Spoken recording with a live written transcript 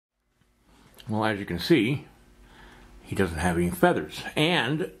well, as you can see, he doesn't have any feathers.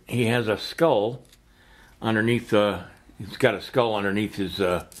 And he has a skull underneath, he's got a skull underneath his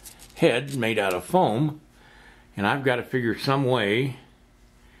head made out of foam. And I've got to figure some way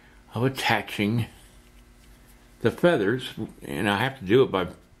of attaching the feathers. And I have to do it by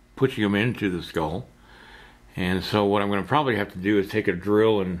pushing them into the skull. And so what I'm going to probably have to do is take a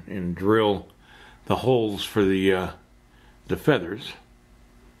drill and drill the holes for the feathers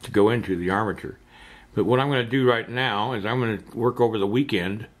to go into the armature. But what I'm going to do right now is I'm going to work over the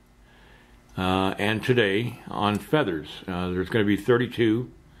weekend and today on feathers. There's going to be 32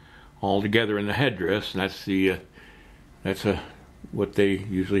 all together in the headdress, and that's what they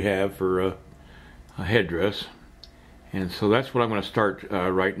usually have for a headdress. And so that's what I'm going to start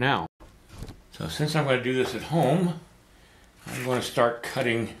right now. So since I'm going to do this at home, I'm going to start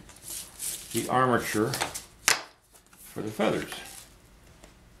cutting the armature for the feathers.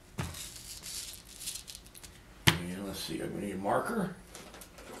 And let's see, I'm going to need a marker.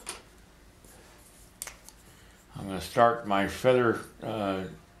 I'm going to start my feather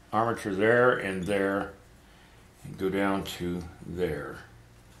armature there and go down to there.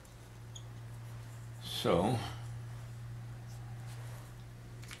 So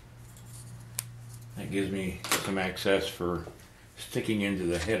that gives me some access for sticking into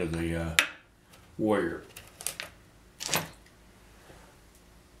the head of the warrior.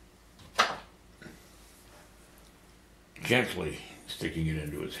 Gently sticking it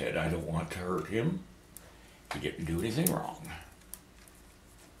into his head. I don't want to hurt him. He didn't do anything wrong.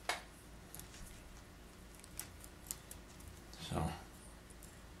 So,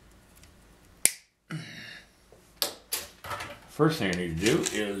 first thing I need to do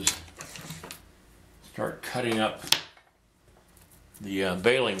is start cutting up the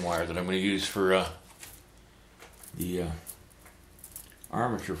baling wire that I'm going to use for the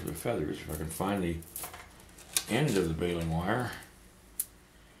armature for the feathers. If I can find the end of the baling wire,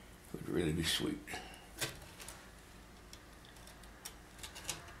 it would really be sweet.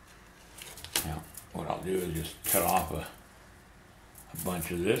 Now, what I'll do is just cut off a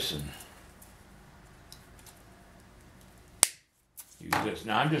bunch of this and use this.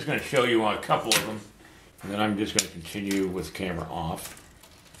 Now I'm just going to show you on a couple of them, and then I'm just going to continue with the camera off.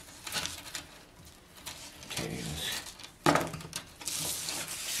 Okay,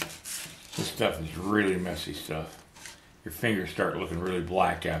 this stuff is really messy stuff. Your fingers start looking really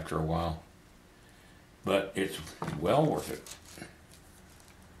black after a while, but it's well worth it.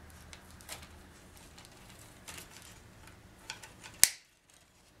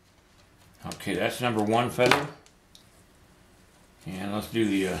 Okay, that's number one feather. And let's do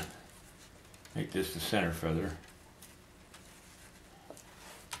the, make this the center feather.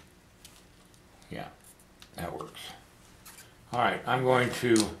 Yeah, that works. Alright, I'm going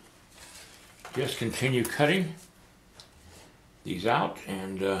to just continue cutting these out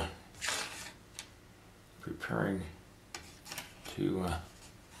and preparing to,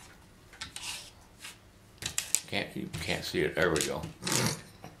 you can't see it, there we go.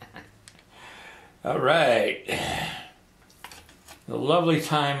 Alright, the lovely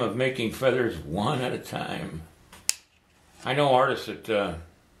time of making feathers one at a time. I know artists that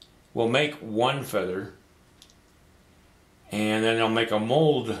will make one feather and then they'll make a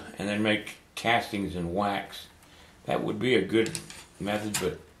mold and then make castings in wax. That would be a good method,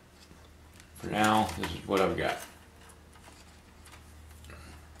 but for now, this is what I've got.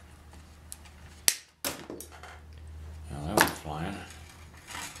 Now that was flying.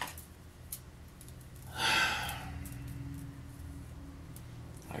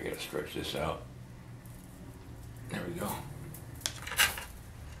 I gotta stretch this out. There we go.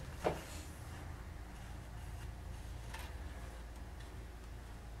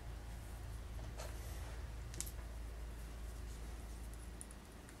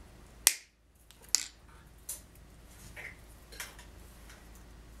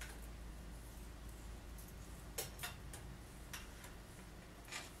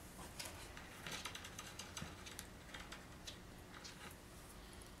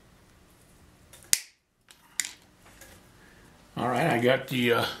 Alright, I got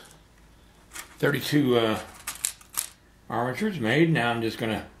the 32 armatures made. Now I'm just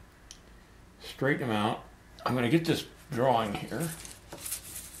going to straighten them out. I'm going to get this drawing here.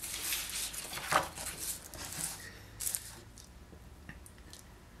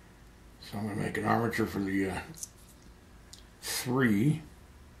 So I'm going to make an armature for the 3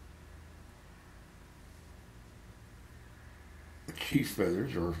 chief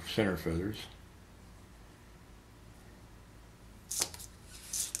feathers or center feathers.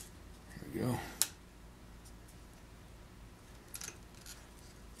 There we go.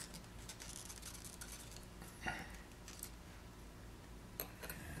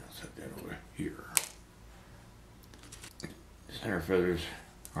 primary feathers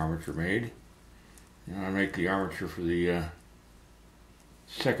armature made. Now I make the armature for the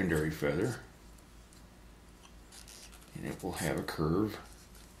secondary feather, and it will have a curve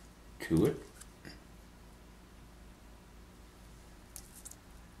to it. There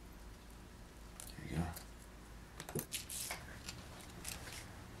you go.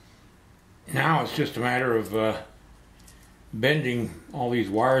 Now it's just a matter of bending all these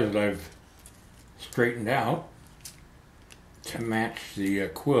wires that I've straightened out to match the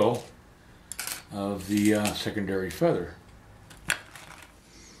quill of the secondary feather.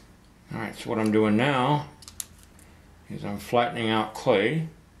 Alright, so what I'm doing now is I'm flattening out clay.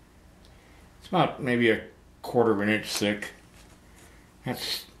 It's about maybe a 1/4 of an inch thick.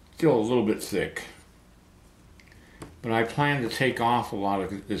 That's still a little bit thick. But I plan to take off a lot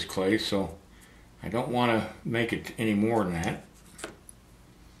of this clay, so I don't want to make it any more than that.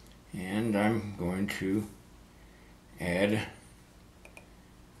 And I'm going to add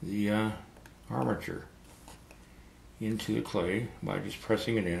the armature into the clay by just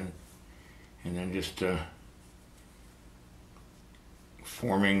pressing it in, and then just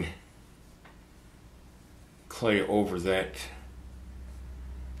forming clay over that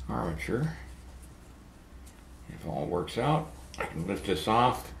armature. If all works out, I can lift this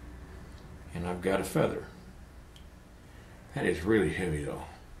off and I've got a feather. That is really heavy though.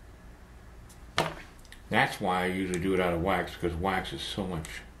 That's why I usually do it out of wax, because wax is so much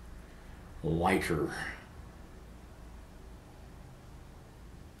lighter.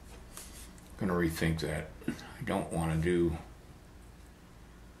 I'm going to rethink that. I don't want to do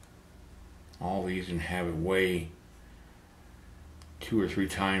all these and have it weigh 2 or 3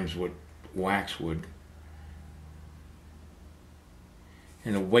 times what wax would.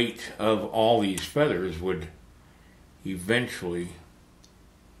 And the weight of all these feathers would eventually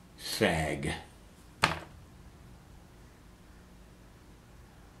sag.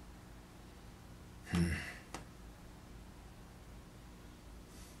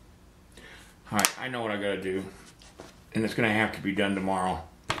 Alright, I know what I gotta do, and it's gonna have to be done tomorrow.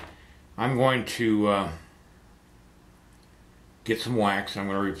 I'm going to get some wax. I'm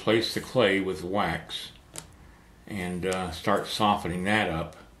going to replace the clay with the wax and start softening that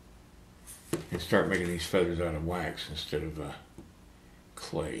up and start making these feathers out of wax instead of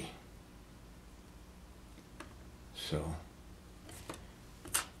clay. So,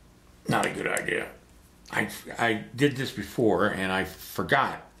 not a good idea. I did this before and I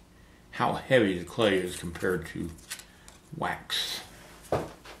forgot how heavy the clay is compared to wax.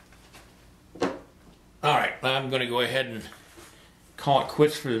 Alright, I'm going to go ahead and call it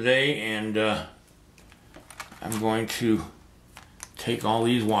quits for the day, and I'm going to take all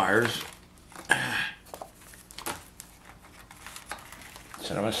these wires,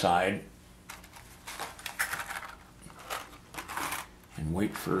 set them aside, and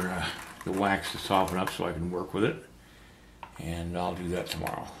wait for the wax to soften up so I can work with it, and I'll do that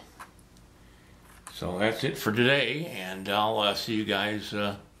tomorrow. So that's it for today, and I'll see you guys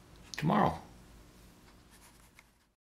tomorrow.